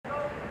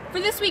For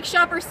this week's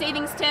Shopper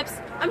Savings Tips,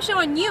 I'm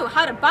showing you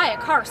how to buy a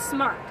car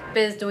smart.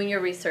 Is doing your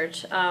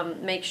research.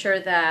 Make sure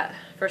that,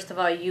 first of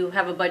all, you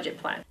have a budget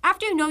plan.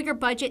 After you know your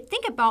budget,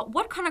 think about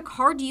what kind of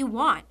car do you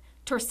want.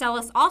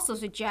 Tercellus also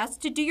suggests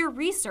to do your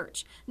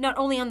research, not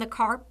only on the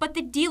car, but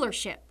the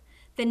dealership.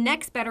 The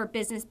next Better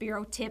Business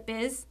Bureau tip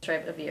is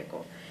Drive a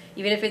vehicle.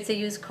 Even if it's a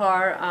used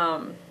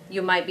car,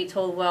 you might be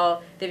told,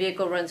 well, the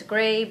vehicle runs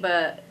great,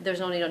 but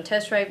there's no need on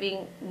test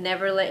driving.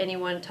 Never let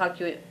anyone talk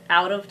you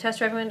out of test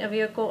driving a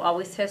vehicle.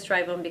 Always test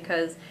drive them,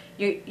 because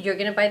you're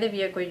going to buy the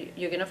vehicle,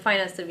 you're going to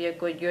finance the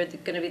vehicle, you're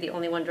going to be the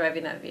only one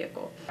driving that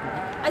vehicle.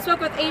 I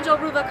spoke with Angel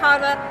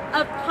Rubalcaba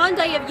of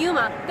Hyundai of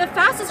Yuma, the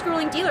fastest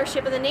growing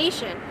dealership in the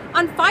nation,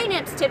 on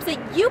finance tips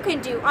that you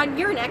can do on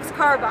your next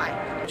car buy.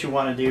 What you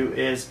want to do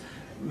is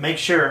make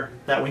sure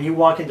that when you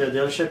walk into a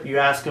dealership, you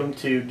ask them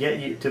to get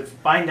you to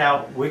find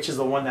out which is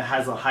the one that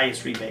has the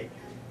highest rebate,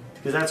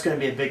 because that's going to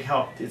be a big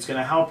help. It's going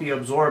to help you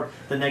absorb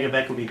the negative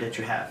equity that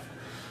you have.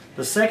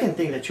 The second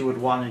thing that you would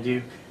want to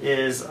do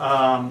is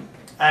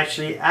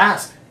actually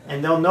ask,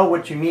 and they'll know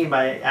what you mean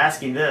by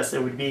asking this.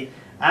 It would be,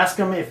 ask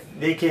them if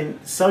they can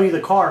sell you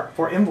the car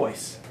for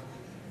invoice.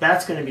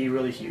 That's going to be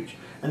really huge.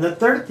 And the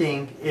third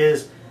thing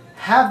is,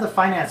 have the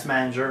finance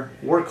manager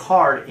work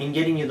hard in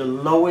getting you the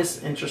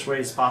lowest interest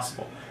rates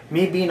possible.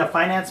 Me being a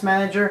finance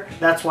manager,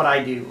 that's what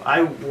I do.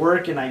 I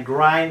work and I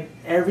grind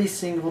every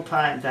single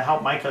time to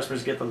help my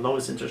customers get the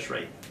lowest interest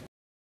rate.